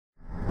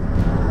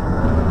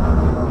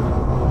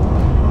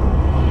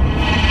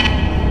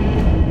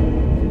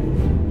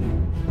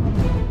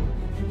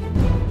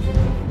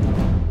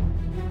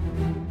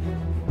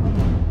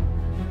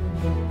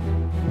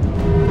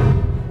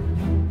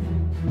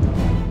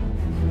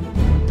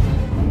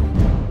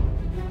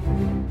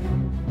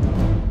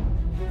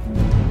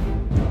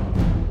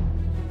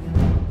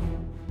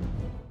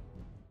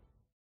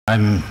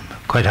I'm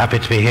quite happy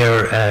to be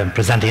here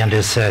presenting on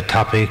this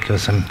topic,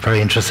 because I'm very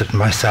interested in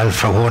myself,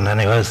 for one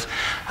anyways,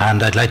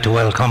 and I'd like to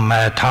welcome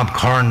Tom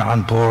Curran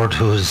on board,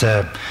 who's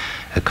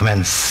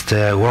commenced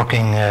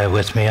working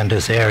with me in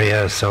this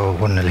area, so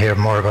one will hear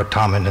more about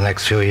Tom in the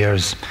next few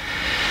years.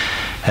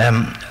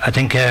 I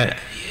think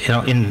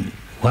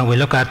when we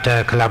look at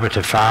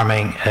collaborative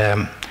farming,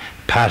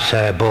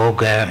 Pat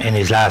Bogue in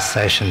his last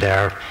session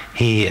there,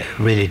 he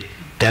really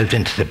delved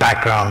into the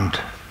background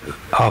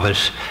of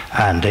it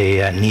and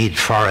the need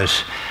for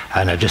it,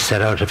 and I just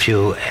set out a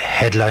few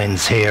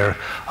headlines here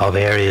of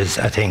areas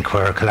I think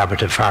where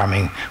collaborative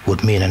farming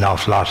would mean an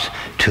awful lot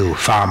to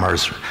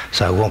farmers,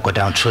 so I won't go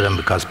down through them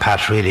because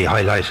Pat really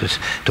highlighted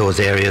those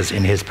areas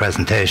in his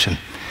presentation.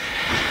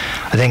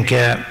 I think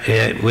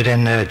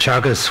within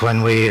Teagasc,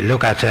 when we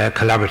look at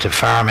collaborative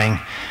farming,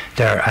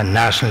 and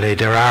nationally,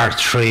 there are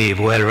 3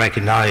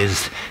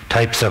 well-recognised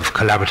types of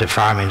collaborative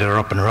farming that are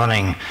up and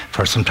running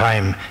for some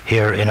time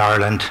here in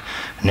Ireland.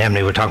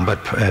 Namely, we're talking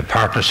about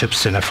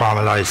partnerships in a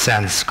formalised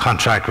sense,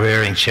 contract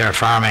rearing, share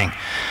farming,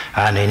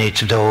 and in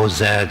each of those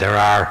there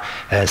are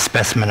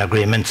specimen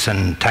agreements,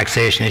 and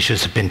taxation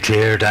issues have been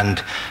cleared,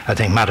 and I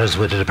think matters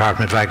with the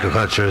Department of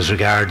Agriculture as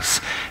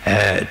regards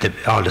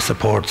all the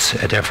supports,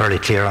 they're fairly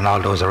clear on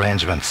all those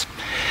arrangements.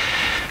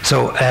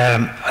 So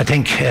I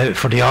think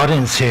for the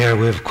audience here,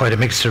 we have quite a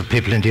mixture of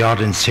people in the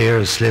audience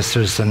here,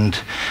 solicitors and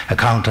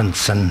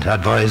accountants and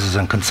advisors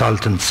and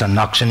consultants and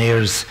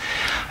auctioneers.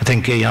 I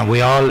think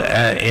we all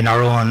in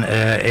our own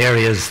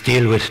areas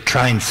deal with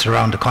clients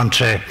around the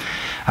country,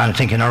 and I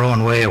think in our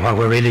own way what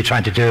we're really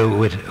trying to do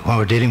when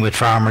we're dealing with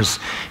farmers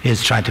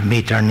is trying to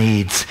meet their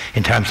needs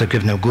in terms of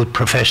giving them good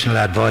professional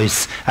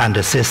advice and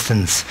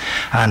assistance.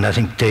 And I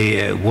think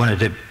one of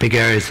the big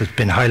areas that's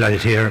been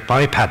highlighted here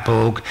by Pat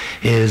Bogue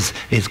is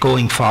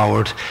going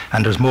forward,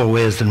 and there's more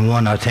ways than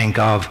one, I think,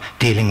 of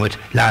dealing with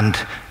land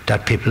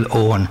that people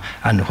own,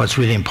 and what's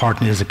really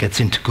important is it gets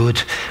into good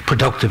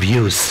productive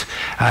use,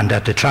 and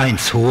that the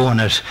clients who own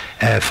it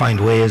find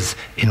ways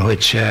in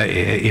which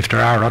if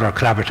there are other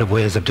collaborative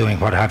ways of doing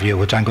what have you,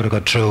 which I'm going to go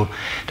through,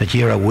 that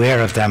you're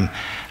aware of them,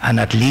 and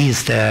at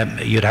least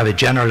you'd have a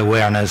general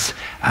awareness,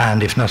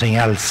 and if nothing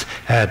else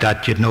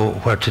that you'd know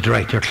where to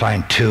direct your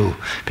client to,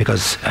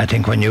 because I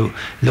think when you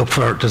look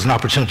for, there's an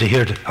opportunity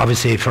here to,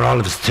 obviously for all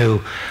of us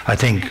too, I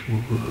think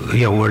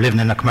we're living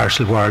in a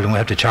commercial world and we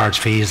have to charge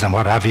fees and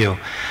what have you,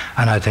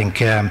 and I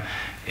think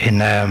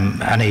in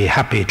any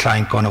happy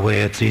client going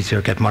away, it's easier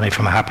to get money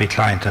from a happy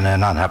client than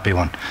an unhappy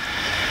one.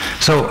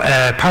 So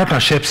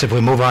partnerships, if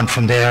we move on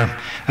from there,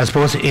 I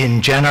suppose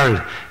in general,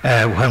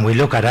 when we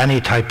look at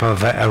any type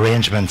of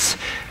arrangements,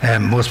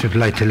 most people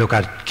like to look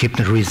at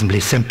keeping it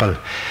reasonably simple.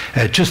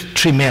 Just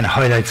 3 main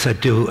highlights I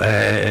do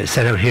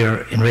set out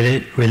here in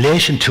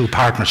relation to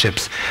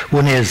partnerships.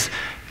 One is,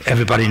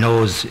 everybody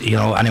knows,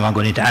 anyone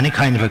going into any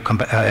kind of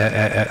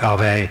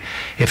a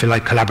if you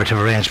like,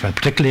 collaborative arrangement,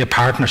 particularly a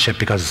partnership,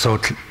 because it's so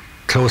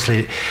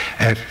closely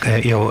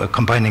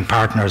combining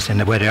partners in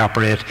the way they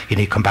operate, you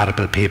need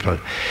compatible people.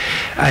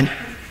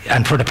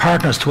 And for the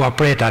partners to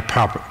operate that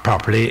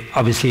properly,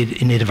 obviously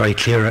you need a very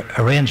clear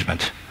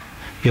arrangement.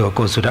 It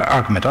goes with the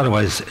argument,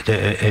 otherwise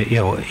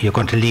you're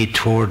going to lead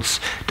towards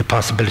the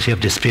possibility of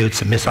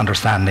disputes and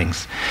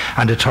misunderstandings.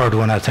 And the third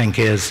one, I think,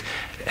 is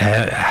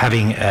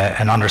having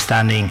an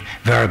understanding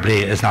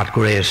verbally is not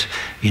great.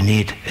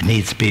 It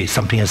needs to be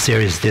something as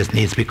serious as this,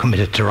 needs to be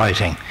committed to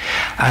writing.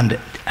 And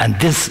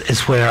this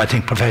is where I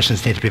think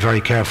professions need to be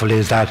very careful,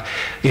 is that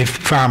if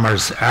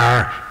farmers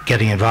are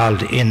getting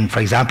involved in, for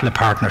example, a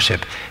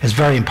partnership, it's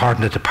very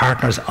important that the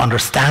partners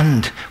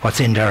understand what's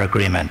in their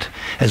agreement.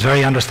 It's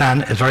very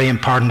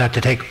important that they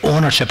take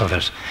ownership of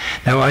it.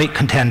 Now, I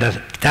contend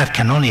that that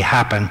can only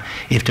happen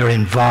if they're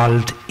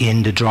involved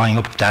in the drawing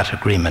up of that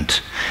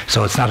agreement.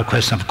 So it's not a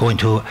question of going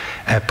to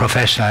a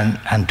professional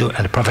and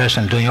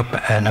doing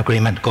up an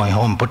agreement, going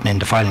home, putting it in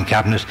the filing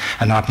cabinet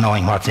and not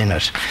knowing what's in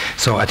it.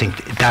 So I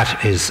think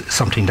that is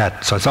something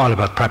so it's all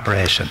about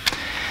preparation.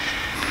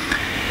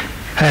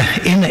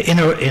 In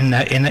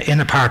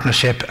a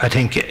partnership, I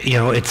think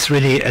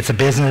it's a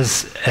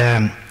business.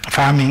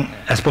 Farming,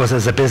 I suppose,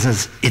 as a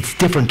business, it's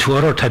different to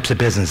other types of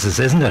businesses,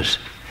 isn't it?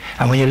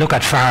 And when you look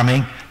at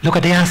farming, look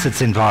at the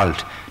assets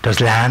involved. There's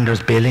land,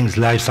 there's buildings,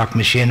 livestock,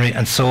 machinery,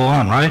 and so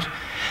on, right?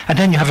 And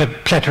then you have a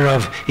plethora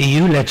of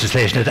EU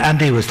legislation that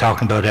Andy was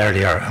talking about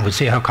earlier, and we'll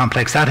see how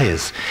complex that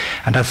is.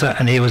 And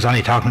he was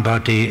only talking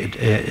about the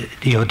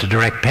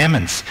direct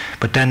payments,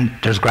 but then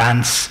there's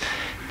grants.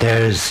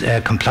 There's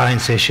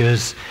compliance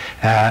issues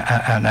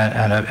and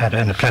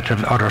a plethora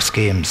of other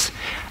schemes.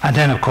 And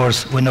then, of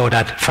course, we know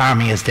that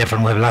farming is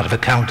different. We have a lot of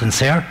accountants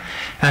here,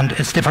 and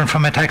it's different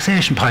from a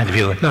taxation point of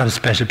view, a lot of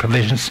special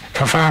provisions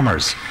for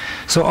farmers.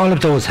 So all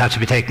of those have to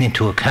be taken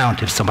into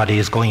account if somebody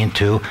is going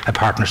into a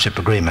partnership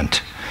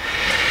agreement.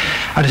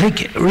 And I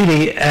think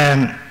really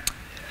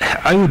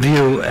I would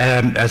view,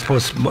 I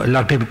suppose a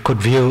lot of people could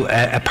view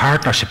a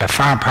partnership, a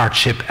farm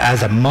partnership,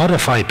 as a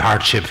modified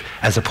partnership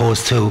as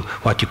opposed to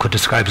what you could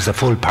describe as a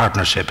full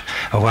partnership.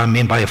 And what I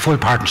mean by a full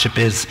partnership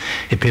is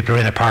if people are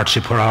in a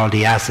partnership where all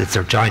the assets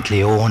are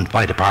jointly owned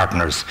by the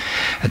partners.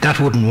 That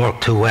wouldn't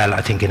work too well,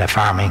 I think, in a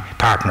farming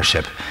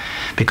partnership.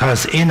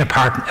 Because in a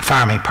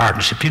farming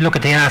partnership, if you look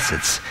at the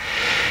assets,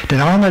 the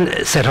normal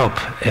setup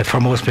for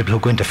most people who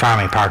go into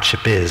farming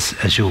partnership is,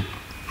 as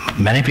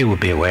many of you would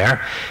be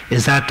aware,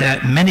 is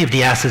that many of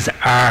the assets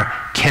are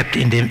kept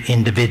in the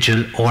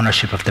individual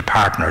ownership of the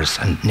partners.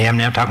 And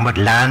namely, I'm talking about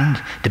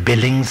land, the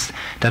buildings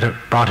that are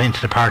brought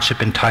into the partnership,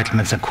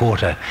 entitlements and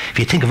quota. If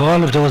you think of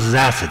all of those as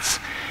assets,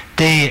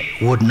 they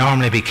would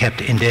normally be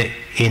kept in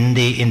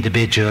the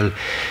individual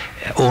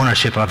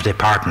ownership of the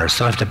partners.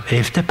 So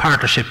if the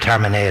partnership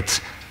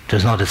terminates,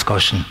 there's no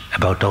discussion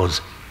about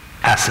those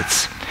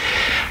assets.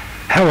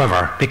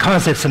 However,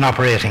 because it's an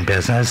operating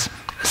business,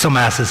 some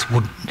assets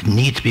would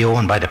need to be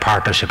owned by the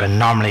partnership, and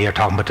normally you're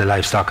talking about the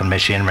livestock and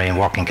machinery and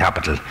working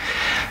capital.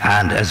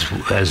 And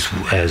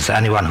as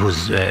anyone who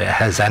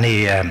has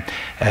any,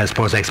 I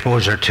suppose,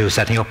 exposure to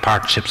setting up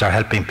partnerships or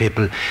helping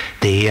people,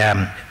 the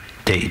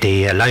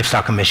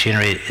livestock and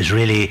machinery is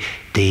really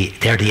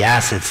they're the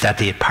assets that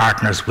the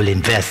partners will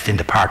invest in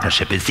the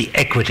partnership. It's the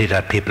equity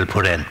that people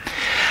put in.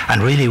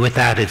 And really with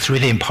that, it's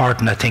really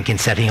important, I think, in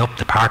setting up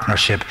the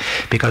partnership,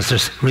 because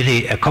there's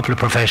really a couple of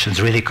professions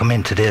really come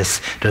into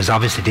this. There's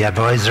obviously the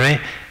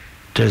advisory,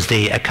 there's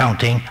the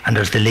accounting, and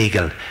there's the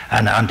legal.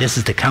 And this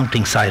is the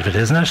accounting side of it,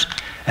 isn't it?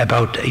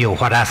 About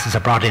what assets are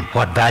brought in,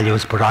 what value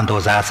is put on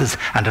those assets,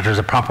 and that there's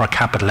a proper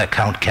capital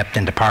account kept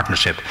in the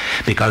partnership.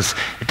 Because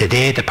the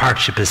day the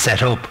partnership is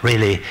set up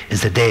really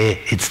is the day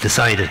it's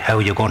decided how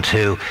you're going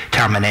to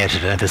terminate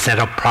it. And if it's set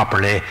up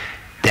properly,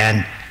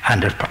 then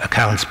and the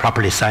accounts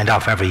properly signed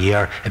off every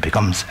year, it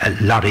becomes a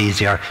lot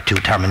easier to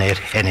terminate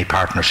any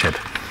partnership.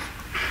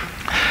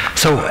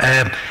 So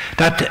I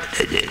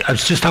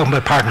was just talking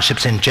about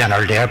partnerships in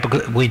general there,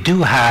 but we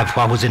do have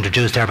what was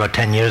introduced there about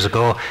 10 years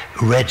ago,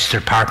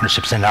 registered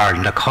partnerships in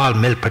Ireland. They're called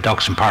milk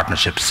production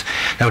partnerships.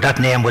 Now that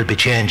name will be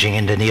changing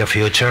in the near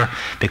future,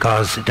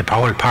 because the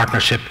whole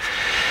partnership,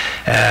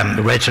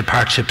 registered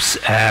partnerships,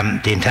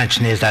 the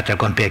intention is that they're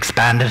going to be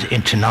expanded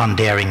into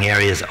non-dairying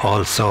areas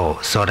also,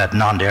 so that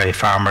non-dairy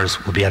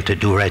farmers will be able to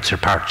do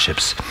registered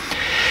partnerships.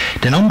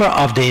 The number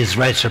of these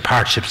registered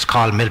partnerships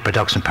called milk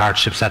production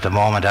partnerships at the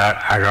moment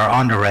are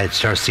on the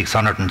register,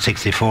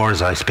 664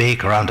 as I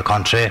speak, around the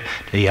country.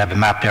 You have a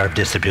map there of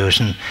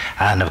distribution,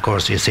 and of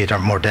course you see they're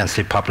more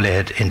densely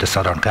populated in the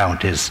southern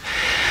counties,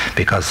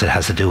 because it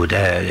has to do with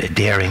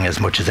dairying as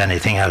much as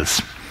anything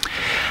else.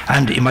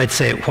 And you might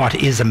say, what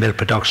is a milk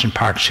production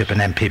partnership, an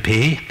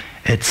MPP?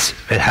 It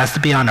has to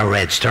be on a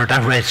register.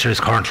 That register is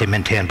currently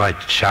maintained by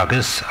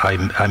Teagasc.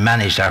 I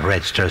manage that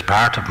register as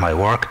part of my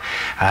work.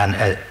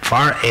 And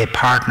for a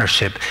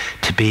partnership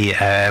to be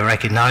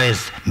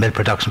recognised milk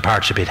production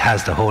partnership, it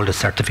has to hold a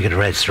certificate of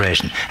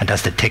registration, and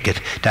that's the ticket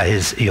that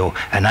is,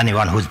 and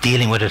anyone who's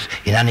dealing with it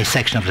in any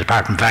section of the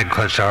Department of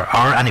Agriculture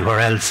or anywhere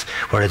else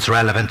where it's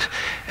relevant,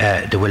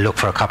 they will look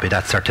for a copy of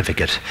that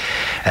certificate.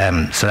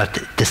 So that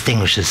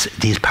distinguishes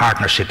these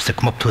partnerships that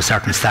come up to a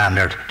certain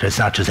standard. There's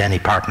not just any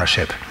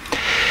partnership.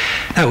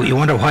 Now, you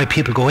wonder why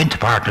people go into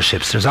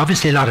partnerships. There's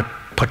obviously a lot of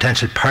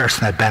potential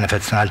personal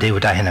benefits, and I'll deal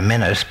with that in a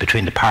minute,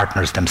 between the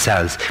partners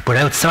themselves. But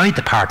outside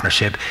the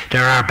partnership,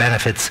 there are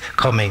benefits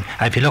coming.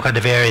 And if you look at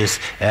the various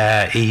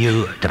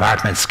EU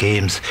department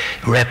schemes,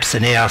 REPS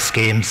and EOS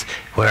schemes,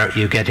 where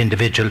you get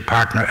individual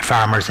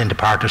farmers in the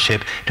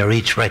partnership, they're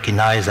each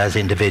recognised as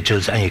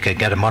individuals, and you can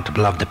get a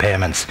multiple of the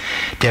payments.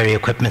 Dairy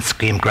Equipment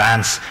Scheme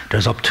grants,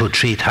 there's up to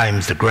 3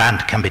 times the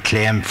grant can be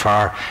claimed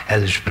for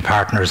eligible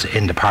partners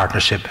in the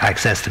partnership,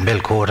 access to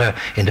milk quota,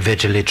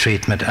 individually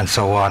treatment, and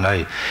so on.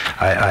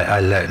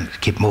 I'll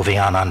keep moving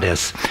on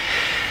this.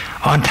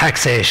 On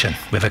taxation,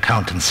 with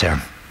accountants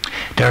here,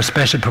 there are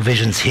special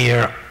provisions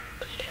here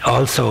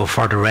also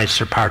for the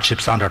registered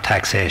partnerships under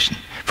taxation.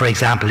 For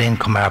example,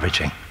 income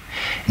averaging.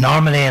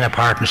 Normally in a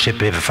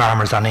partnership, if a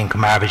farmer's on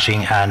income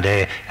averaging and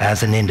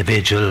as an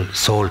individual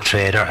sole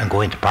trader and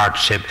go into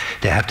partnership,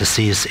 they have to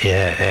cease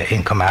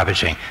income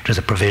averaging. There's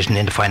a provision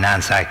in the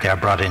Finance Act there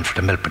brought in for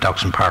the milk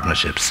production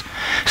partnerships.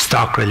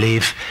 Stock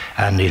relief,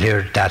 and you'll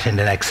hear that in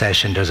the next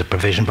session, there's a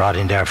provision brought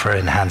in there for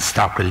enhanced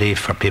stock relief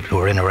for people who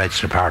are in a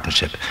registered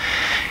partnership.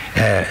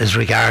 As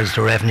regards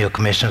the revenue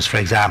commissioners, for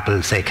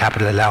example, say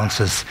capital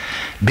allowances,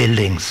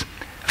 buildings.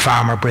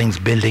 Farmer brings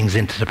buildings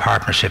into the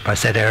partnership. I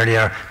said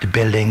earlier, the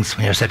buildings,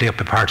 when you're setting up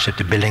a partnership,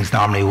 the buildings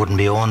normally wouldn't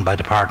be owned by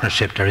the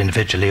partnership, they're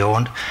individually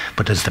owned,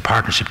 but it's the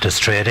partnership that's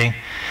trading.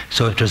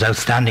 So if there's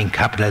outstanding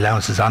capital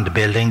allowances on the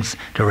buildings,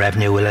 the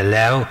revenue will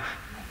allow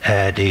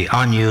the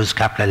unused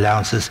capital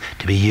allowances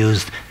to be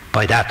used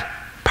by that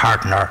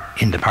partner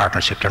in the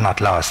partnership. They're not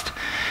lost.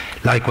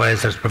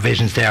 Likewise, there's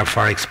provisions there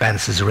for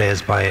expenses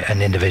raised by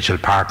an individual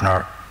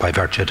partner by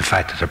virtue of the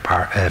fact that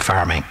they're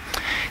farming.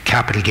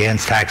 Capital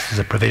gains tax, there's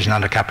a provision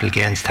under capital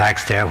gains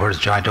tax there where it's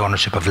joint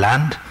ownership of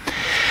land.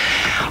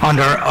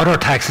 Under other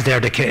taxes there,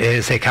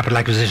 they say capital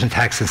acquisition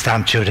tax and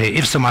stamp duty.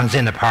 If someone's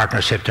in a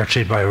partnership, they're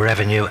treated by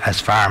revenue as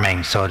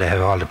farming, so they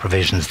have all the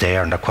provisions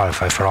there and they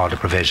qualify for all the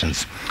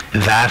provisions.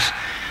 VAT,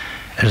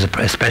 there's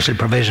a special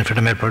provision for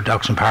the milk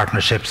production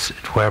partnerships,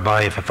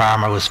 whereby if a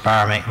farmer was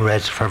farming,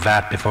 registered for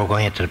VAT before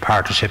going into the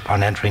partnership,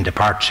 on entering the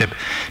partnership,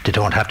 they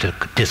don't have to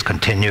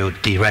discontinue,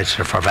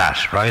 deregister for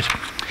VAT, right?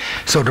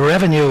 So the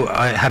revenue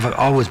have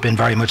always been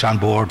very much on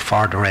board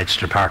for the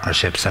registered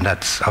partnerships, and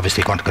that's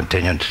obviously going to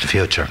continue into the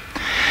future.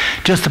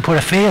 Just to put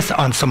a face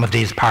on some of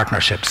these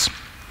partnerships.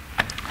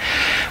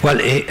 Well,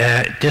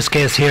 this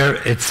case here,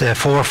 it's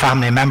 4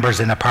 family members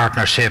in a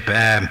partnership.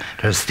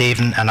 There's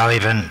Stephen and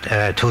Ivan,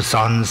 2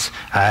 sons,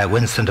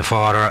 Winston the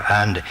father,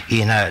 and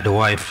Ina the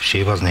wife.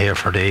 She wasn't here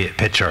for the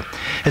picture.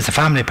 It's a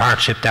family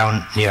partnership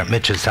down near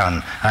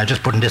Mitchelstown. I'm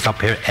just putting this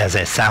up here as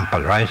a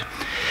sample, right?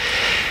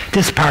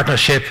 This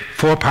partnership,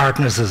 4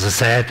 partners, as I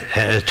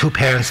said, 2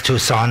 parents, 2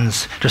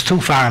 sons. There's 2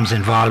 farms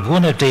involved.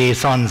 One of the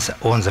sons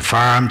owns a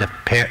farm, the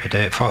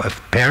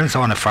parents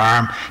own a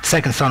farm,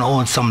 second son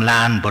owns some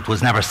land but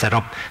was never set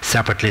up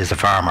separately as a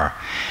farmer.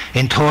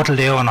 In total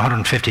they own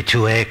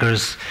 152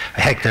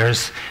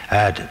 hectares,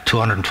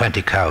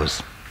 220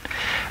 cows,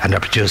 and they're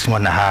producing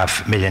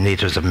 1.5 million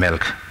litres of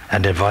milk,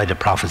 and they divide the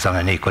profits on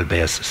an equal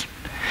basis.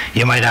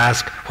 You might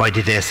ask, why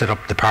did they set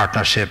up the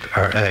partnership,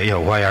 or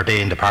why are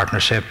they in the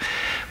partnership?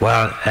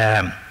 Well,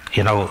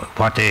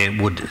 what they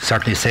would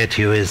certainly say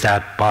to you is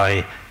that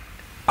by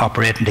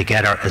operating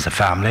together as a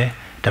family,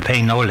 they're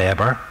paying no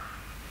labour,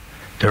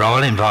 they're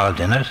all involved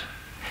in it,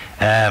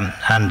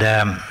 and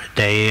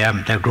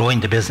they're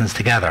growing the business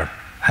together,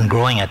 and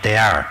growing it they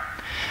are.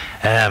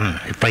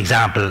 For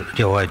example,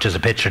 just a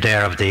picture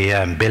there of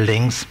the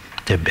buildings.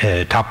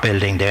 The top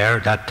building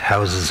there, that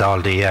houses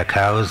all the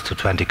cows, to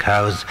 20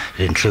 cows.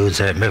 It includes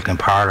a milking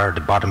parlour.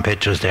 The bottom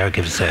pictures there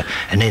gives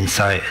an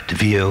inside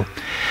view.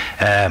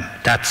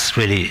 That's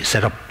really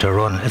set up to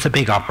run. It's a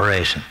big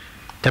operation.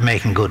 They're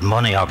making good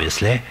money,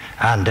 obviously,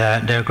 and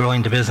they're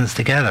growing the business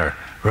together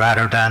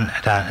rather than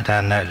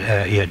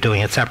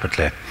doing it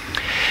separately.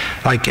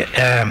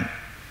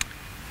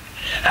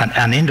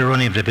 And in the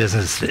running of the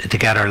business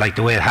together, like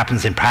the way it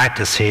happens in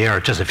practice here,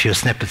 just a few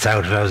snippets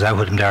out of it, I was out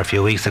with him there a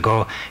few weeks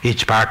ago,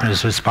 each partner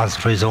is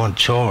responsible for his own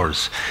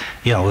chores.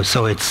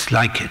 So it's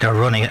like they're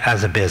running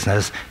as a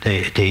business,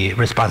 the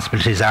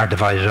responsibilities are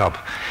divided up.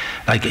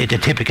 Like the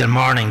typical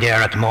morning there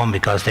at the moment,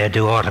 because they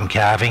do autumn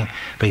calving,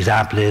 for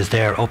example, is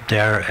they're up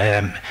there,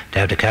 they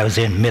have the cows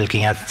in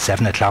milking at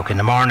 7 o'clock in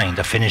the morning.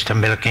 They're finished their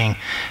milking,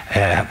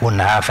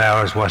 1.5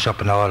 hours, wash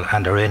up and all,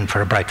 and they're in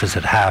for a breakfast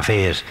at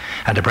 8:30.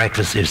 And the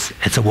breakfast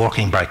it's a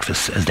working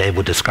breakfast, as they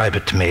would describe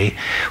it to me,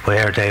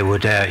 where they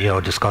would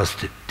discuss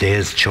the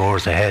day's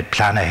chores ahead,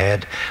 plan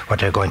ahead what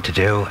they're going to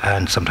do,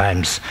 and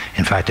sometimes,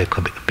 in fact, it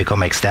could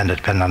become extended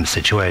depending on the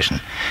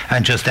situation.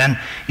 And just then,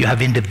 you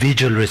have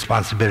individual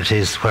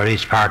responsibilities where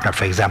each partner,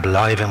 for example,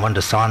 Ivan, one of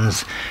the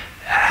sons,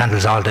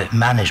 handles all the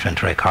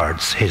management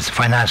records, his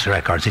financial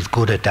records. He's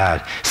good at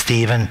that.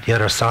 Stephen, the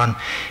other son,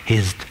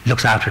 he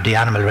looks after the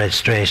animal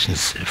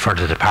registrations for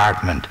the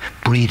department,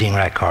 breeding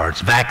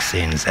records,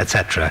 vaccines,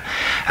 etc.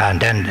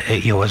 And then,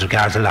 as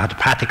regards a lot of the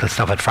practical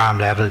stuff at farm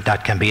level,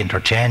 that can be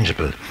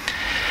interchangeable.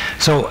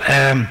 So,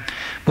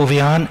 moving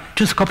on,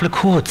 just a couple of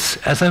quotes.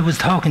 As I was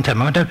talking to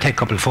him, I went out to take a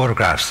couple of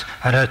photographs,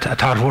 and I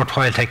thought it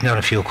worthwhile taking out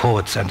a few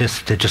quotes, and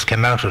they just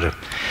came out of it.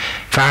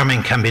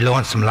 Farming can be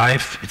lonesome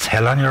life, it's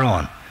hell on your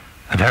own.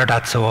 I've heard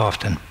that so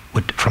often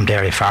from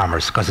dairy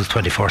farmers, because it's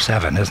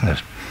 24/7, isn't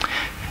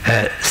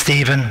it?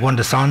 Stephen, one of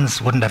the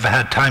sons, wouldn't have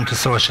had time to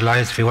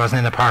socialise if he wasn't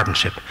in a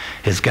partnership.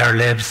 His girl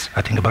lives,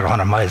 I think, about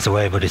 100 miles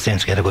away, but he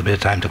seems to get a good bit of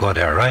time to go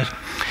there, right?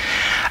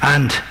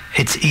 And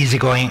it's easy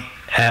going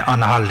on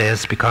the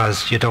holidays,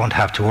 because you don't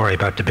have to worry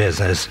about the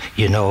business.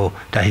 You know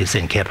that he's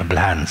in capable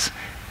hands.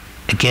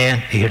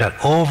 Again, you hear that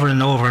over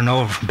and over and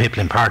over from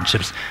people in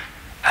partnerships.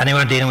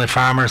 Anyone dealing with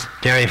farmers,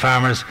 dairy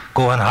farmers,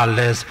 go on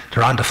holidays,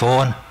 they're on the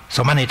phone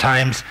so many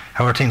times,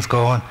 how are things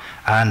going?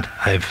 And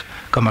I've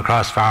come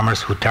across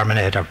farmers who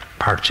terminate their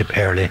partnership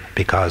early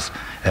because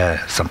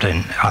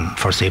something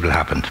unforeseeable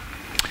happened.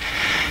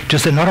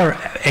 Just another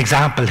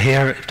example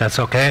here, if that's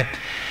okay.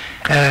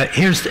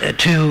 Here's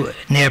 2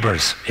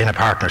 neighbours in a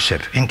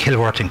partnership in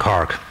Kilworth in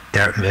Cork.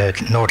 They're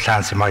North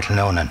Clancy, Michael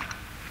Noonan.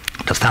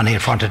 They're standing in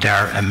front of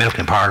their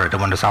milking parlour, the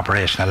one that's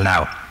operational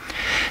now.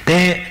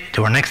 They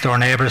were next door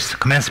neighbours,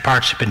 commenced the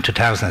partnership in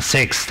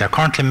 2006. They're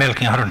currently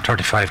milking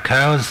 135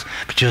 cows,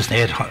 producing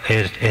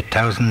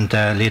 8,000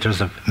 litres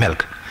of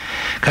milk.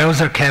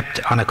 Cows are kept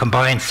on a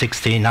combined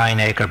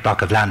 69-acre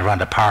block of land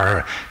around the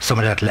parlour. Some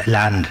of that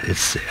land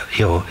is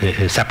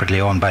separately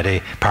owned by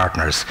the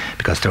partners,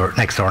 because their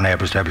next door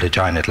neighbours are able to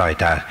join it like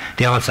that.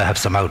 They also have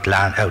some out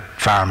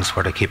farms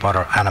where they keep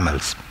other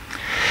animals.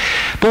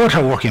 Both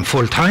are working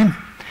full time.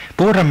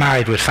 Both are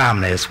married with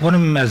families. One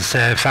of them has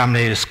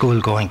family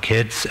school-going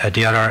kids.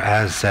 The other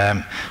has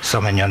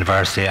some in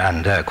university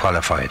and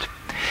qualified.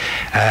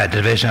 The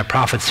division of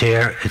profits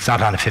here, it's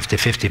not on a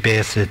 50-50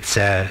 base, it's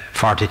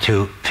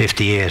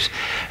 42-58.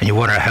 And you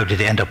wonder, how did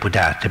they end up with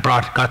that? They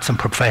got some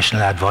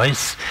professional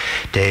advice.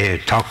 They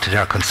talked to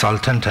their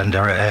consultant, and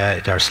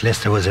their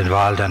solicitor was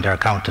involved, and their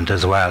accountant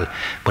as well.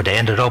 But they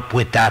ended up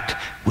with that,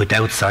 with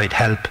outside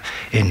help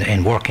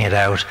in working it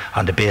out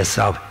on the basis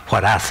of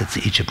what assets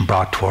each of them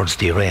brought towards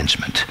the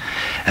arrangement.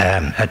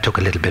 It took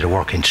a little bit of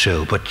working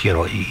through, but you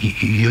know,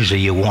 usually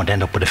you won't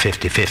end up with a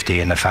 50-50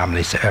 in a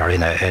family or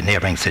in a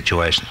neighbouring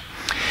situation.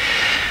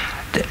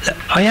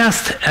 I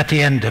asked at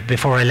the end,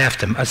 before I left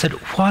them, I said,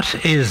 what's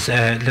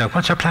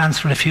your plans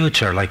for the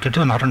future? Like, you're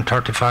doing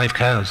 135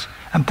 cows.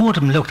 And both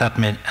of them looked at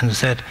me and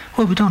said,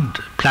 well, we don't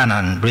plan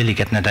on really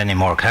getting at any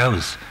more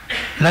cows.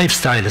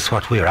 Lifestyle is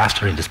what we're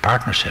after in this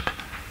partnership.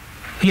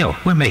 You know,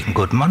 we're making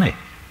good money.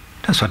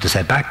 That's what they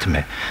said back to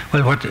me.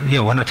 Well,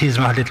 when I teased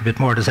them out a little bit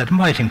more, they said it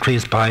might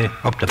increase by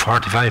up to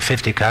 45,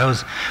 50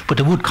 cows, but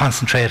they would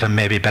concentrate on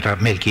maybe better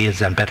milk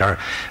yields and better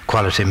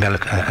quality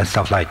milk and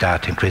stuff like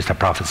that to increase their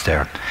profits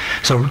there.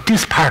 So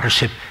this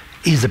partnership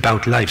is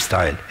about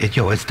lifestyle.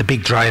 It's the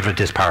big driver of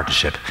this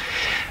partnership.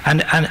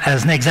 And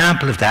as an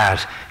example of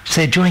that,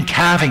 say during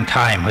calving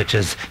time, which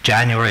is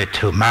January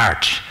to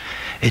March,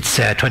 it's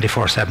a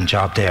 24/7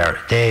 job there.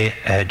 They,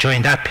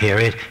 during that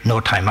period, no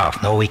time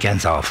off, no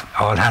weekends off,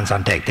 all hands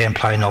on deck. They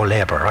employ no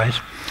labour, right?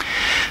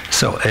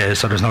 So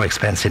there's no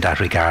expense in that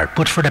regard.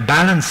 But for the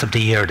balance of the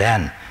year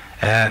then,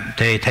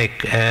 they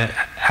take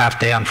half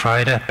day on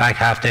Friday, back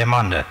half day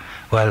Monday.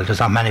 Well, there's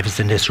not many of us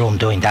in this room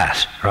doing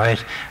that,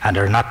 right? And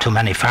there are not too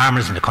many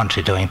farmers in the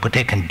country doing it, but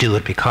they can do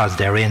it because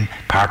they're in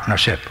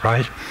partnership,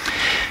 right?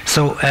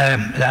 So,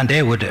 and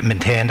they would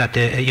maintain that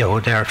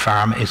their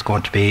farm is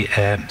going to be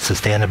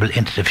sustainable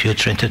into the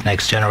future, into the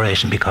next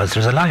generation, because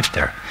there's a life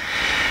there.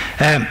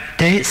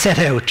 They set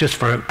out, just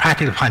for a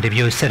practical point of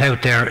view, set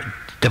out their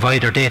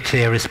divide their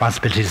day-to-day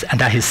responsibilities, and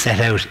that is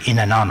set out in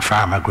a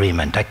non-farm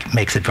agreement. That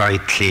makes it very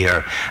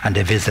clear, and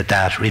they revisit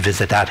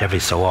that every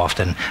so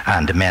often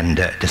and amend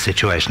the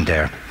situation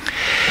there.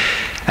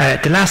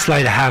 The last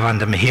slide I have on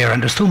them here,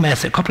 and there's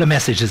a couple of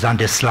messages on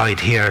this slide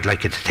here I'd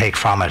like you to take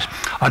from it.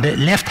 On the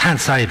left-hand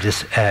side of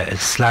this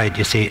slide,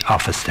 you see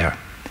office there.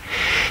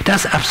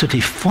 That's absolutely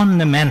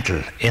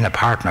fundamental in a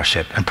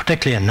partnership, and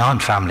particularly a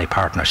non-family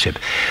partnership,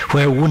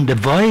 where one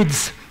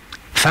divides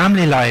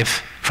family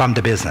life from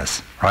the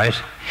business, right?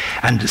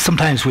 And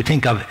sometimes we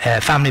think of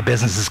family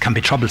businesses can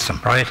be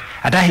troublesome, right?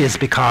 And that is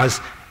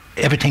because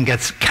everything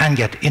can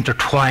get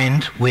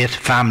intertwined with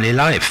family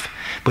life.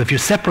 But if you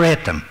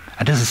separate them,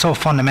 and this is so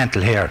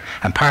fundamental here,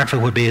 and part of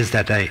it would be is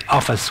that the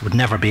office would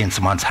never be in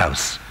someone's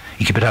house.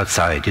 You keep it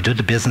outside. You do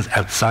the business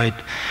outside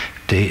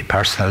the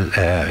personal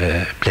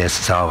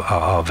places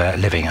of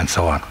living and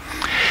so on.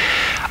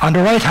 On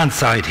the right-hand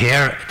side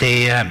here,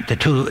 the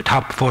two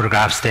top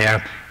photographs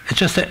there,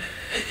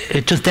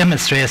 it just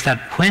demonstrates that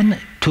when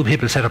two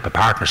people set up a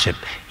partnership,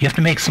 you have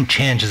to make some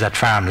changes at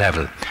farm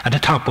level. At the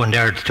top one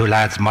there, the two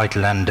lads,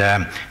 Michael and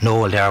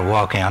Noel, they are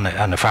walking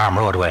on the farm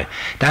roadway.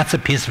 That's a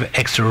piece of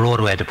extra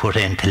roadway to put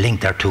in to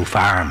link their two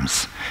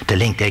farms, to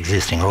link the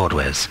existing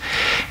roadways.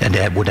 And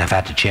they would have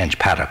had to change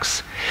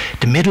paddocks.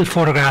 The middle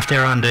photograph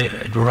there on the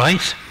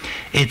right,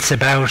 it's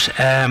about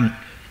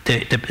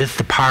it's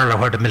the parlour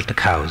where they milk the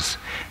cows.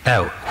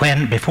 Now,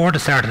 before the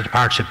start of the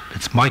partnership,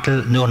 it's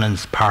Michael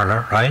Noonan's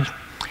parlour, right?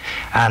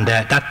 And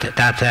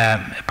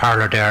that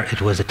parlour there,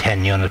 it was a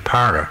 10-unit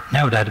parlour.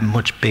 Now they had a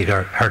much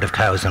bigger herd of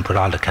cows and put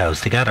all the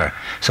cows together.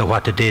 So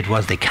what they did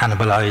was they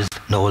cannibalised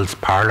Noel's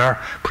parlour,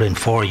 put in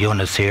 4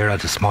 units here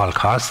at a small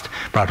cost,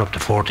 brought up to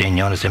 14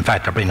 units. In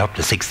fact, they're bringing up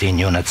to 16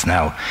 units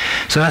now.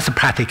 So that's the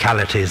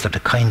practicalities of the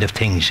kind of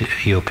things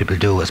you people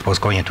do, I suppose,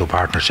 going into a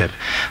partnership.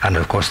 And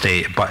of course,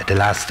 the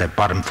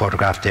bottom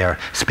photograph there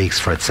speaks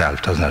for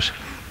itself, doesn't it?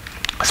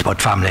 It's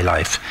about family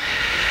life.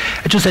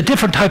 Just a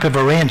different type of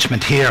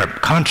arrangement here,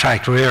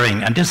 contract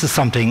rearing, and this is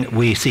something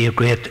we see a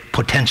great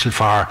potential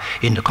for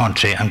in the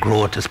country and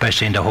growth,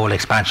 especially in the whole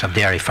expansion of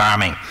dairy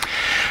farming.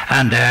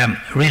 And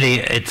really,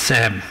 it's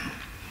a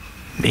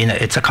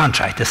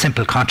contract, a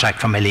simple contract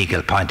from a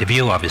legal point of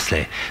view,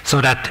 obviously,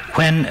 so that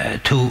when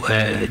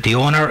the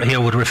owner here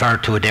would refer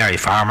to a dairy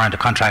farmer and the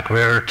contract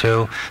rearer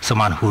to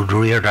someone who'd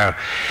rear their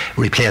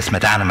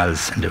replacement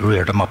animals and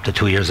rear them up to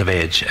 2 years of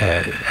age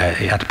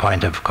at the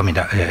point of coming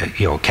down,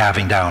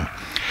 calving down.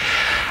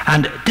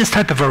 And this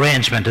type of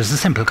arrangement is a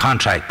simple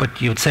contract,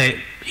 but you'd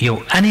say,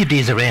 any of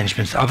these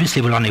arrangements obviously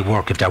will only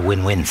work if they're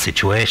win-win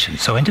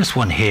situations. So in this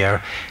one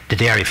here, the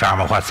dairy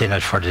farmer, what's in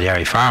it for the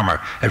dairy farmer?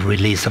 A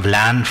release of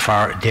land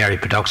for dairy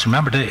production.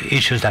 Remember the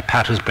issues that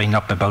Pat was bringing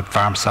up about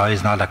farm size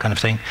and all that kind of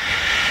thing?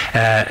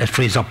 It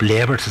frees up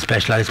labour to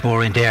specialise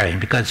more in dairy,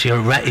 because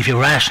if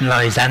you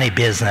rationalise any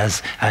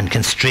business and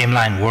can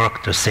streamline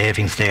work, there's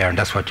savings there, and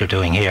that's what you're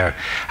doing here.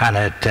 And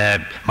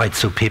it might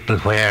suit people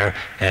where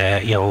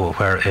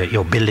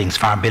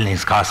farm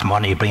buildings cost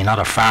money. You bring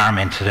another farm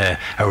into the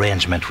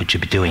arrangement, which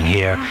you'd be doing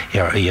here.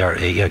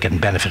 You're getting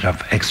benefit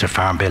of extra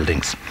farm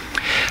buildings.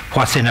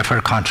 What's in it for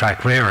a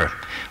contract rearer?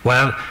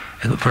 Well,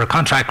 for a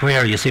contract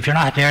rearer, you see, if you're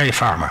not a dairy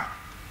farmer,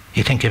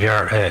 You think if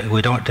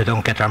they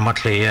don't get their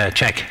monthly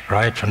check,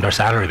 right, from their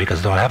salary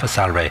because they don't have a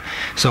salary.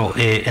 So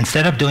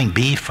instead of doing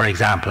beef, for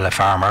example, a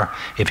farmer,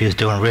 if he's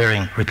doing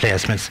rearing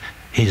replacements,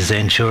 he's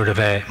insured of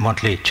a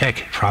monthly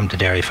check from the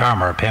dairy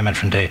farmer, a payment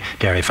from the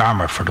dairy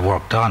farmer for the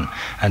work done,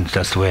 and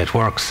that's the way it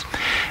works.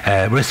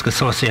 Risk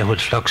associated with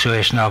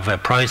fluctuation of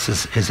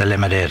prices is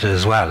eliminated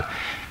as well.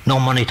 No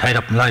money tied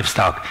up in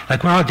livestock.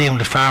 Like, we're all dealing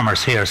with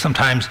farmers here.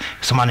 Sometimes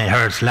someone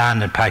inherits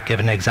land, and Pat gave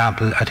an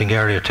example, I think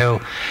earlier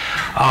too,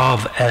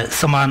 of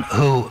someone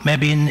who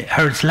maybe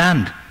inherits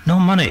land. No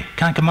money,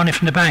 can't get money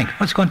from the bank.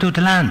 What's he going to do with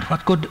the land?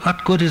 What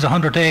good is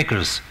 100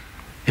 acres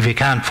if you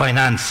can't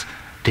finance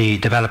the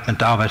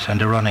development of it and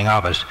the running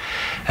of it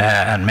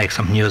and make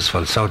something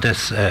useful? So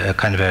this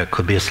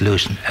could be a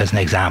solution as an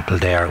example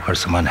there where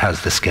someone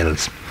has the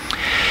skills.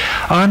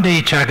 On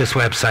the Teagasc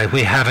website,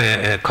 we have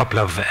a couple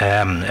of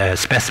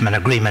specimen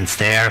agreements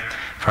there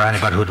for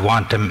anybody who'd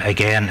want them.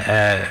 Again,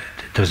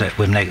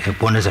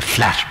 one is a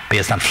flat,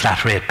 based on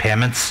flat rate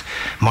payments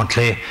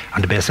monthly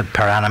on the basis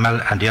per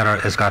animal, and the other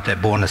has got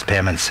bonus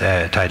payments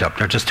tied up.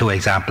 They're just two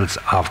examples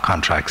of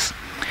contracts.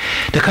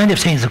 The kind of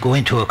things that go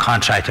into a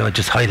contract, I would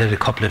just highlight a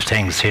couple of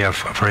things here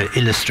for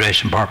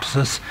illustration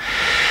purposes.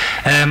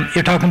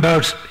 You're talking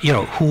about,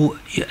 who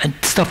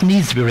stuff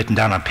needs to be written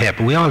down on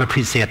paper. We all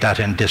appreciate that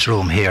in this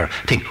room here.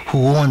 Think,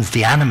 who owns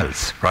the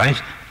animals, right?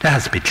 That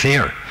has to be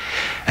clear.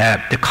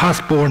 The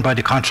cost borne by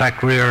the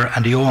contract rearer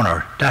and the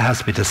owner, that has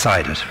to be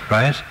decided,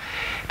 right?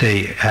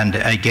 And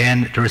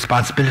again, the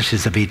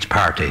responsibilities of each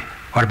party.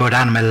 What about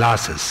animal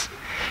losses?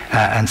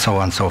 And so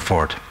on and so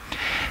forth.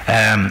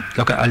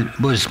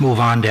 We'll just move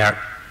on there.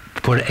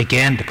 To put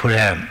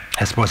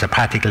I suppose, a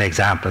practical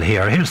example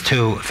here. Here's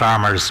two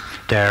farmers.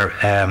 They're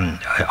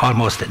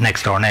almost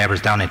next door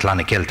neighbours down in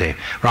Clonakilty.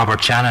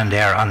 Robert Shannon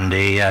there on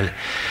the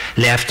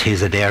left,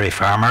 he's a dairy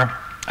farmer.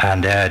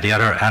 And the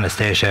other,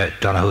 Anastasia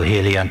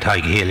Donoghue-Healy and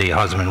Tyga Healy,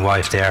 husband and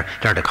wife there,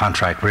 they're the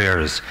contract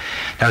rearers.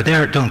 Now,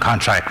 they're doing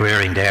contract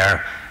rearing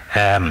there.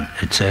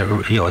 It's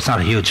not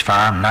a huge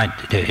farm.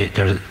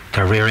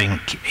 They're rearing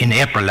in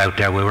April out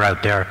there. We were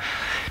out there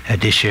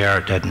this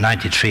year. There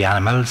 93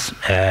 animals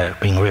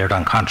being reared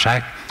on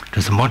contract.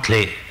 There's a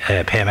monthly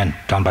payment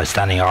done by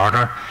standing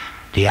order.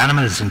 The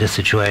animals in this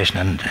situation,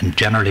 and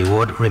generally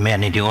would,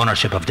 remain in the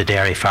ownership of the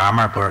dairy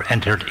farmer, but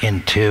entered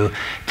into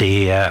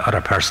the other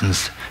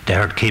person's, the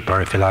herd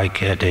keeper, if you like,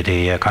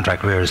 the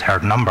contract rearer's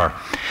herd number,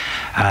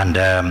 and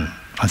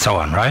so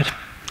on, right?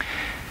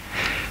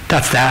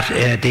 That's that.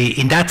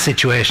 In that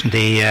situation,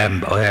 the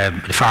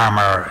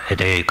farmer,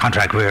 the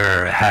contract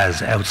rearer,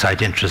 has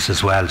outside interests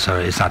as well, so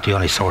it's not the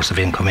only source of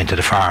income into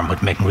the farm,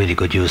 but making really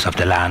good use of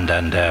the land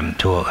and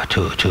to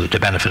the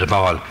benefit of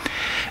all.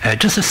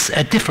 Just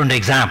a different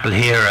example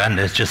here, and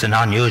it's just an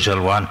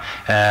unusual one.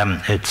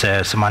 It's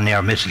someone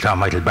near Mitcheltown,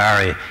 Michael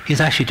Barry. He's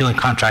actually doing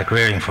contract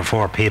rearing for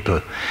 4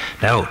 people.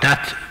 Now,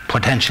 that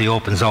potentially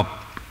opens up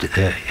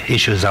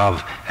issues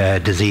of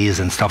disease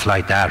and stuff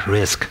like that,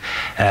 risk,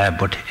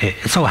 but it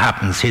so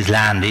happens his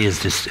land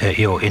is just,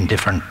 in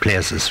different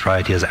places,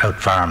 right? He has out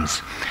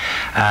farms,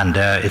 and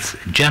it's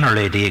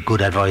generally the good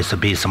advice to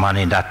be someone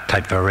in that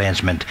type of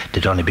arrangement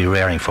that only be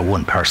rearing for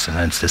one person,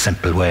 and it's the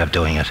simple way of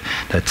doing it.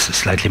 That's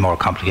slightly more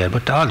complicated,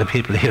 but all the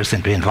people here seem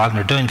to be involved, and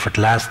they're doing it for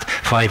the last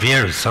 5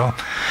 years, so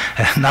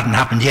nothing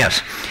happened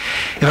yet.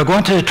 If I go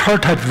on to the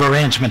third type of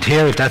arrangement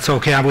here, if that's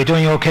okay, are we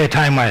doing okay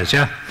time-wise,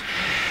 yeah?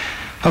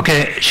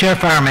 Okay, share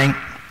farming.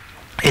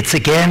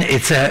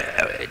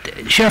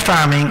 Share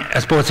farming, I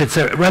suppose it's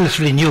a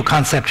relatively new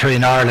concept here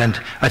in Ireland.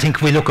 I think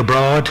if we look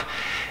abroad,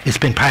 it's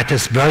been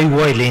practiced very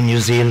widely in New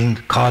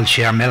Zealand, called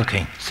share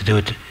milking, to do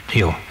it,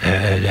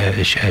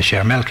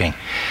 share milking.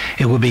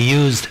 It would be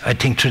used, I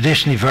think,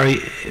 traditionally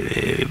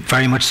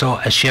very much so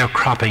as share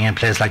cropping in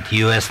places like the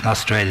US and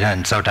Australia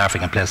and South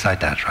Africa and places like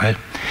that, right?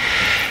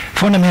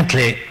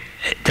 Fundamentally,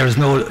 there is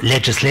no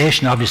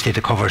legislation, obviously,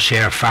 to cover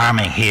share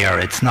farming here.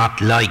 It's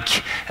not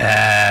like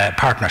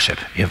partnership.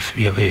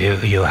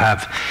 You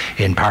have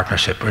in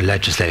partnership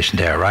legislation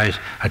there, right?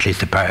 At least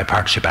the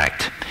Partnership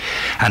Act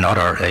and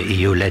other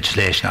EU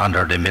legislation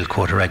under the milk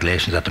quota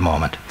regulations at the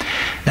moment.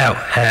 Now,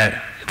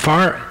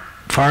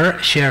 for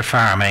share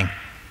farming,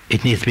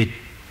 it needs to be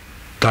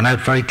done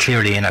out very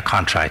clearly in a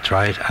contract,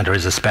 right? And there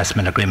is a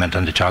specimen agreement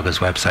on the Teagasc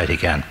website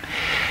again.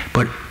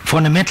 But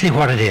fundamentally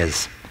what it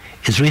is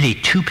really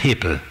 2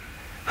 people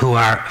who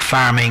are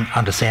farming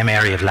on the same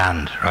area of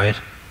land, right?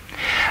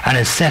 And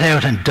it's set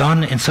out and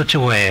done in such a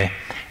way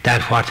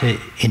that what the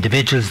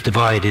individuals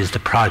divide is the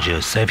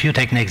produce. So if you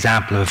take an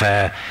example of,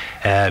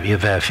 you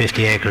have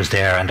 50 acres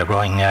there and they're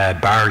growing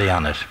barley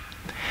on it.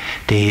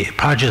 The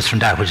produce from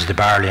that, which is the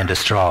barley and the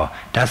straw,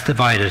 that's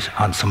divided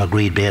on some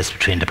agreed base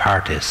between the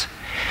parties.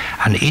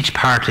 And each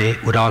party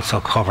would also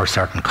cover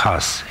certain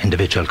costs,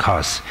 individual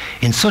costs,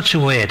 in such a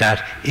way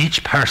that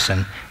each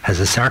person has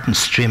a certain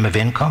stream of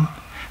income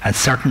and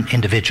certain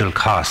individual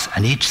costs,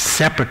 and each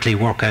separately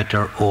work out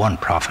their own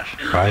profit,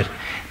 right?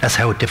 That's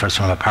how it differs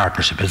from a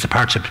partnership. It's a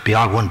partnership to be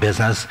all one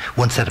business,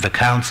 one set of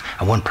accounts,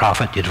 and one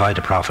profit. You divide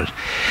the profit.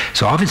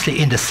 So obviously,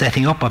 in the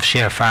setting up of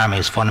share farming,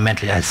 is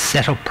fundamentally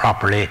set up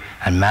properly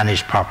and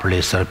managed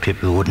properly, so that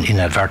people wouldn't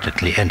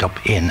inadvertently end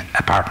up in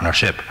a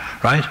partnership,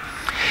 right?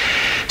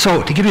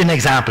 So to give you an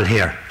example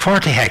here,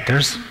 40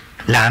 hectares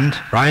land,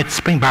 right?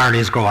 Spring barley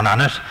is growing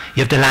on it.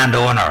 You have the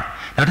landowner.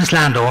 Now this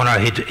landowner,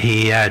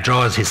 he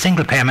draws his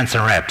single payments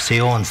and reps. He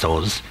owns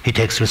those. He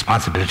takes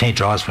responsibility. He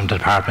draws from the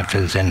department,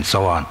 fills in, and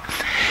so on.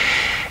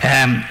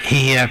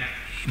 He,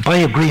 by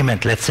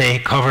agreement, let's say,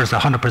 covers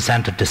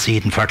 100% of the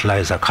seed and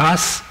fertilizer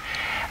costs,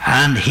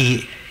 and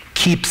he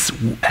keeps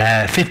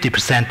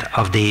 50%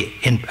 of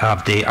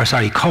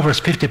he covers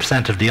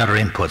 50% of the other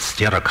inputs,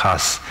 the other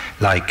costs,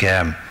 like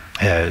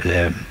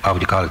what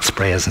would you call it,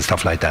 sprays and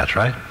stuff like that,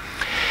 right?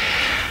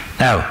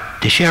 Now,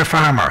 the share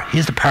farmer,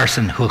 he's the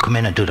person who'll come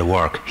in and do the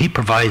work. He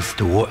provides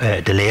the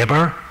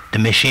labour, the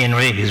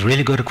machinery. He's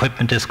really good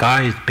equipment, this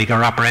guy. He's a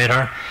bigger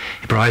operator.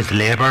 He provides the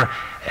labour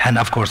and,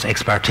 of course,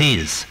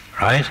 expertise,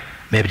 right?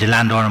 Maybe the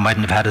landowner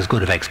mightn't have had as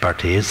good of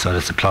expertise, so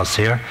that's a plus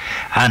here.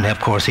 And, of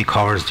course, he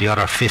covers the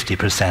other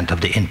 50% of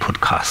the input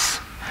costs,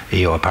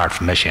 apart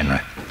from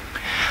machinery.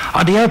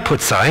 On the output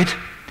side,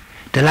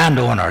 the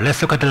landowner,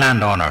 let's look at the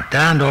landowner. The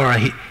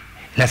landowner,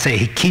 let's say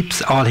he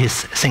keeps all his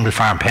single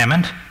farm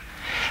payment,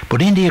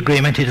 but in the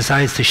agreement he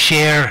decides to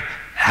share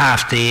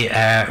half the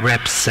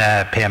rep's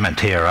payment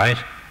here, right?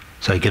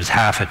 So he gives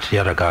half it to the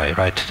other guy,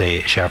 right, to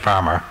the share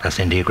farmer, that's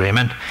in the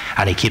agreement,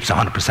 and he keeps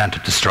 100%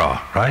 of the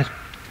straw, right?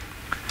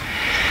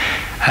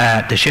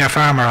 The share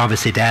farmer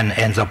obviously then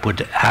ends up with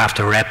half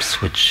the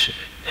reps, which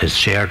is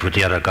shared with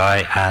the other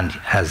guy, and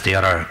has the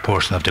other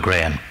portion of the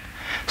grain.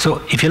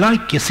 So if you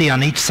like, you see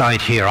on each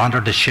side here, under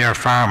the share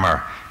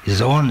farmer,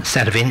 his own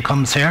set of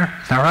incomes here,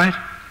 is that right?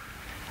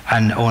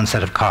 And own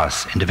set of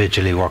costs,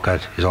 individually work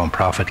out his own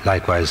profit,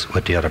 likewise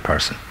with the other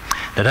person.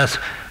 Now that's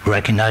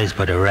recognised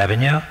by the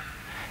revenue.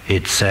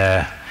 It's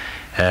and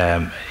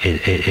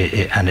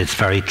it's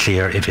very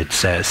clear if it's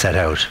set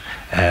out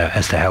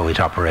as to how it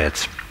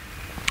operates.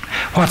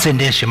 What's in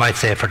this, you might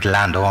say, for the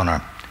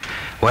landowner?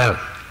 Well,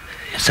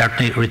 it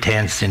certainly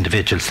retains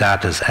individual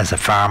status as a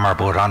farmer,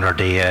 both under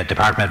the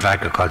Department of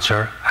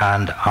Agriculture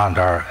and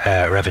under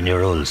revenue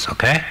rules,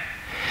 okay?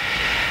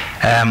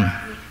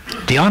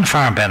 The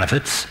on-farm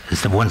benefits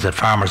is the ones that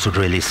farmers would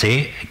really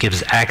see. It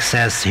gives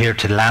access here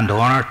to the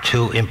landowner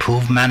to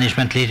improve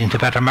management, leading to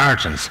better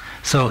margins.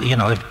 So,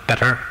 if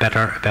better,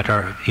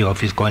 if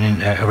he's going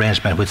in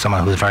arrangement with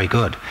someone who's very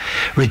good.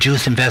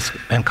 Reduce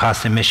investment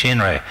costs in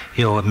machinery.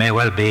 It may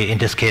well be, in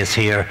this case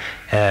here,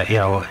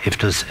 if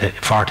there's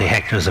 40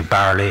 hectares of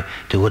barley,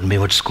 there wouldn't be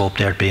much scope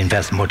there to be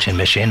investing much in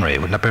machinery,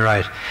 wouldn't that be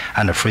right?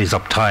 And it frees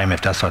up time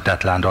if that's what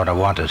that landowner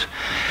wanted.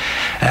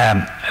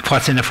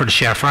 What's in it for the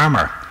share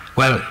farmer?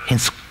 Well,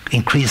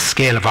 increased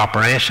scale of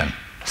operation.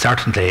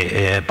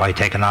 Certainly, by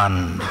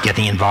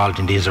getting involved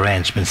in these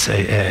arrangements,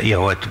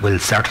 it will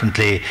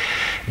certainly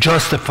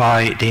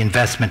justify the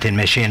investment in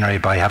machinery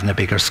by having a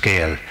bigger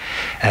scale.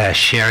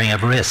 Sharing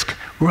of risk.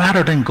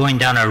 Rather than going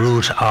down a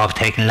route of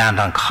taking land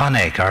on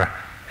Conacre,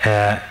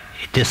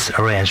 this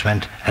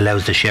arrangement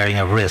allows the sharing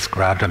of risk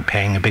rather than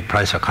paying a big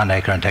price for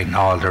Conacre and taking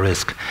all the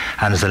risk.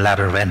 And there's a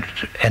ladder of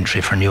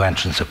entry for new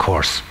entrants, of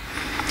course.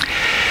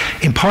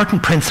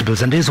 Important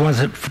principles, and these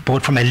ones,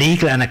 both from a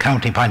legal and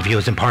accounting point of view,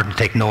 is important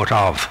to take note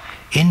of.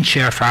 In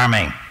share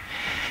farming,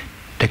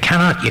 you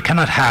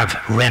cannot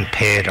have rent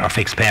paid or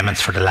fixed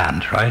payments for the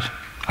land, right?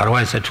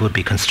 Otherwise it would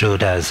be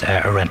construed as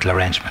a rental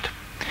arrangement.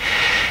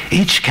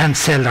 Each can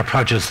sell their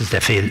produce as they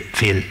feel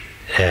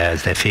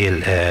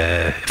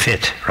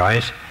fit,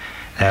 right?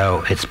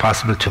 Now, it's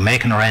possible to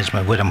make an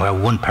arrangement with them where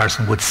one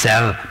person would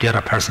sell the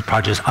other person's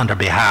produce on their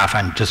behalf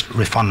and just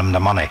refund them the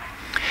money.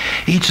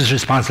 Each is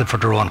responsible for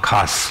their own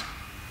costs.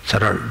 So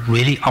they're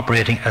really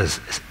operating as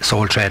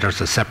sole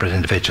traders, as separate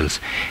individuals,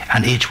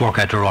 and each work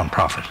out their own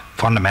profit,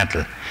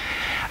 fundamental.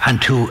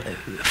 And to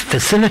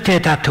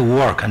facilitate that to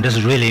work, and this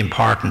is really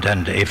important,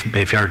 and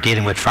if you're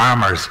dealing with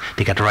farmers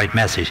to get the right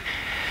message,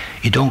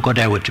 you don't go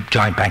there with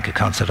joint bank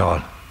accounts at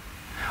all,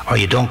 or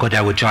you don't go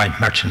there with joint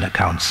merchant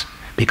accounts,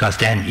 because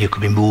then you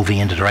could be moving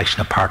in the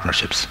direction of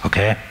partnerships,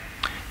 okay?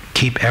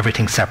 Keep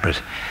everything separate,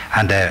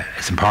 and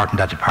it's important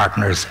that the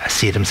partners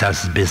see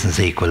themselves as business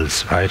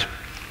equals, right?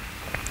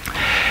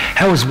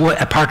 How is one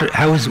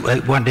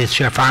of these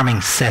share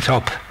farming set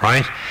up,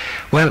 right?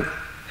 Well,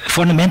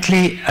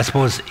 fundamentally, I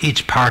suppose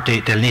each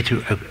party, they'll need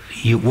to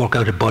you work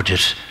out a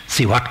budget,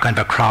 see what kind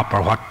of a crop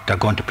or what they're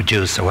going to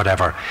produce or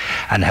whatever,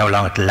 and how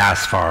long it'll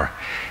last for.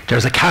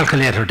 There's a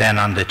calculator then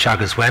on the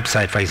Teagasc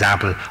website, for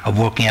example, of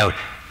working out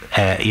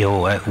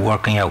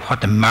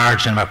what the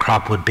margin of a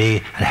crop would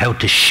be and how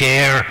to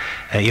share,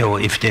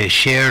 if they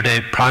share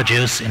the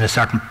produce in a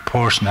certain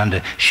portion and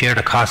they share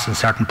the cost in a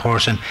certain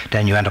portion,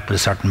 then you end up with a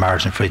certain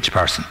margin for each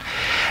person.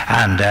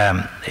 And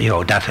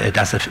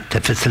that's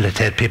to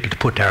facilitate people to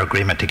put their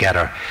agreement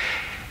together.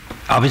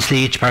 Obviously,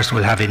 each person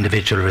will have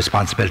individual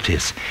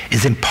responsibilities.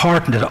 It's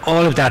important that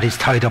all of that is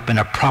tied up in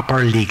a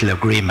proper legal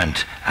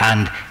agreement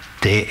and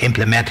they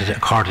implement it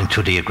according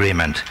to the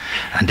agreement.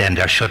 And then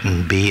there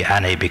shouldn't be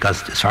any,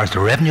 because as far as the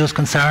revenue is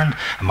concerned,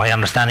 and my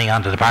understanding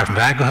on the Department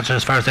of Agriculture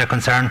as far as they're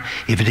concerned,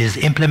 if it is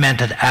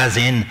implemented as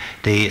in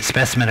the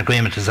specimen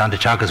agreement is on the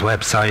Teagasc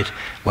website,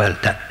 well,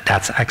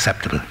 that's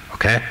acceptable,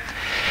 okay?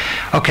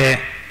 Okay,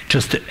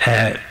 just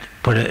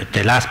put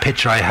the last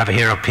picture I have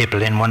here of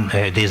people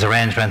in these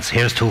arrangements.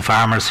 Here's two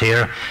farmers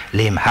here.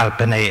 Liam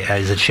Halpenny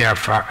is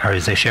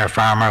a share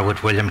farmer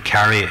with William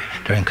Carey.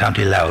 They're in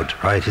County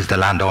Louth, right? He's the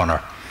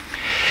landowner.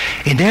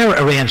 In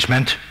their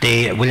arrangement,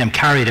 William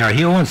Carey there,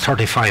 he owns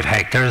 35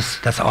 hectares.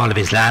 That's all of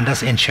his land.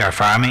 That's in share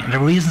farming. And the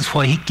reasons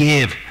why he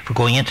gave for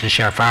going into the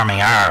share farming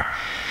are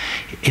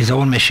his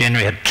own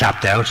machinery had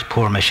clapped out,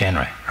 poor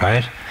machinery,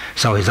 right?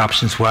 So his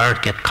options were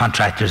get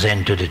contractors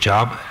in, do the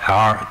job,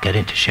 or get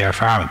into share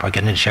farming. By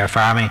getting into share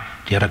farming,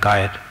 the other guy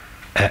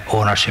had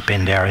ownership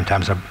in there in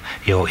terms of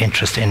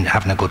interest in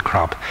having a good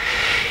crop.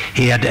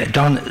 He had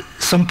done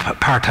some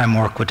part-time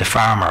work with the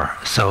farmer,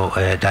 so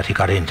that he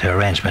got into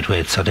arrangement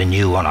with, so they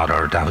knew one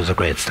another. That was a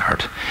great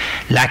start.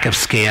 Lack of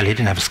scale, he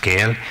didn't have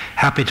scale.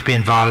 Happy to be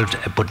involved,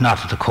 but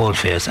not at the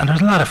coalface. And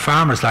there's a lot of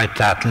farmers like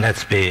that, and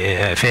let's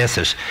face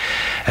it,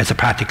 it's a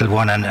practical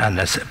one, and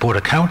both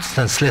accountants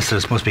and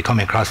solicitors must be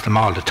coming across them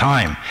all the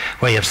time,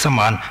 where you have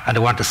someone and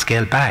they want to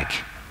scale back,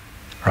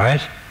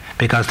 right?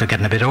 Because they're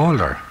getting a bit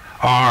older,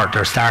 or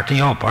they're starting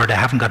up, or they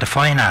haven't got the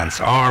finance,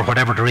 or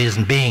whatever the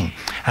reason being.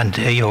 And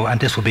and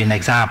this would be an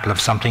example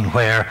of something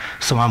where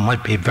someone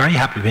might be very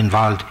happy to be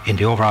involved in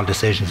the overall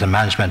decisions and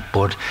management,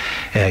 but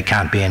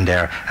can't be in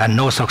there. And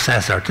no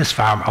successor. This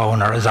farm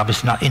owner is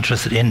obviously not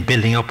interested in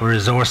building up a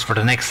resource for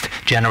the next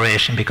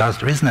generation because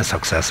there isn't a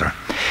successor.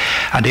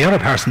 And the other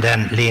person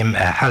then, Liam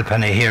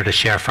Halpenny here, the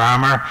share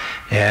farmer,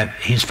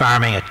 he's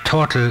farming a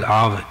total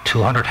of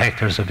 200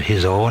 hectares of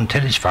his own,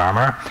 tillage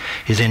farmer.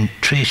 He's in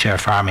 3 share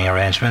farming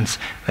arrangements,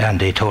 and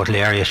the total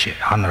area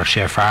under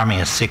share farming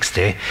is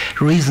 60.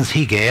 The reasons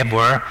he gave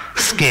were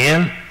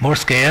scale, more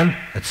scale.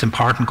 It's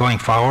important going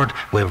forward.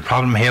 We have a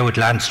problem here with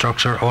land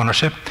structure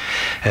ownership.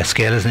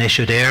 Scale is an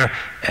issue there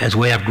as a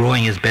way of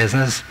growing his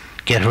business.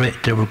 Get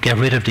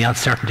rid of the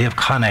uncertainty of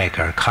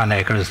Conacre.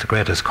 Conacre is the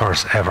greatest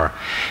curse ever.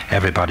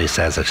 Everybody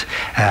says it.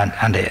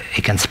 And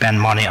he can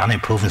spend money on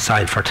improving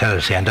soil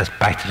fertility, and that's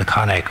back to the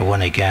Conacre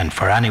one again.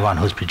 For anyone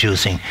who's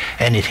producing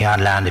anything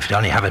on land, if you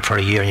only have it for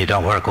a year and you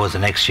don't know where it goes the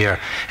next year,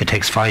 it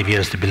takes 5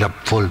 years to build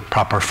up full,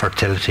 proper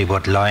fertility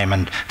with lime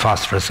and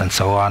phosphorus and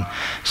so on.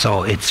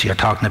 So you're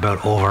talking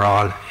about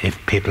overall, if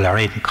people are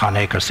in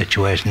Conacre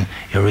situation,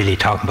 you're really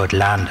talking about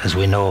land, as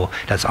we know,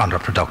 that's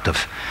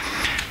underproductive.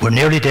 We're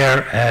nearly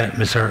there,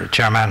 Mr.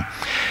 Chairman.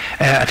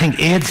 I think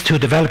aids to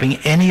developing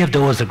any of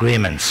those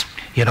agreements,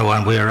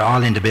 and we're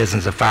all in the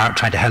business of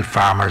trying to help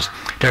farmers.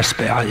 Their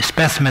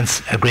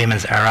specimens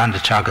agreements are on the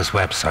Teagasc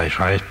website,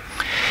 right?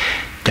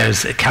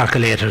 There's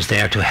calculators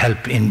there to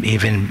help in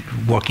even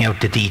working out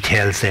the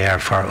details there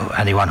for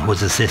anyone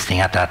who's assisting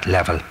at that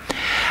level.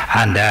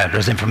 And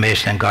there's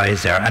information and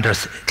guides there, and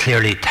there's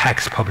clearly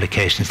tax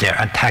publications there,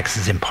 and tax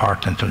is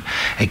important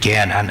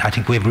again, and I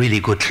think we have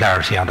really good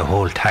clarity on the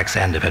whole tax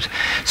end of it.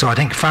 So I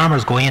think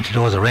farmers going into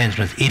those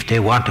arrangements, if they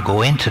want to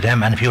go into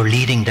them, and if you're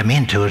leading them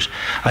into it,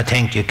 I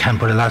think you can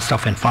put a lot of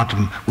stuff in front of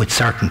them with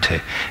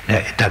certainty.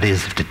 That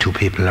is, if the 2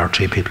 people or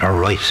 3 people are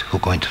right who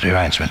go into the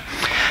arrangement.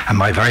 And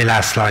my very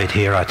last slide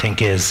here, I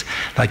think, is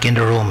like in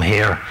the room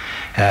here,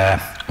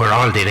 we're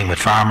all dealing with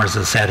farmers,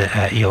 as I said,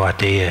 at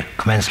the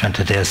commencement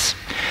of this,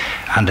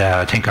 and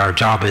I think our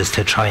job is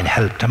to try and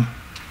help them,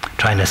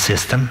 try and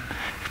assist them,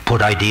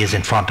 put ideas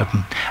in front of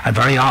them. And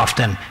very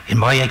often, in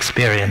my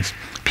experience,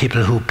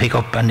 people who pick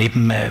up, and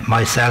even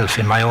myself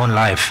in my own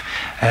life,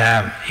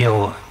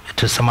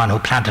 to someone who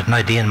planted an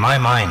idea in my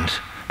mind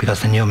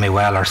because they knew me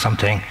well or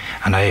something,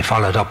 and I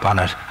followed up on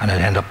it, and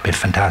it ended up being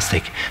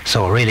fantastic.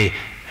 So really,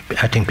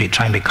 I think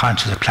try and be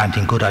conscious of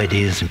planting good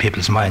ideas in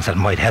people's minds that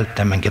might help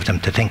them and give them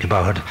to think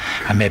about it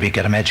and maybe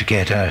get them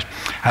educated in it.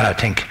 And I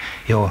think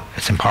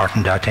it's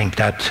important, I think,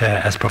 that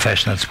as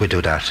professionals we do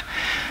that.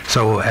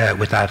 So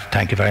with that,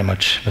 thank you very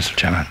much, Mr.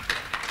 Chairman.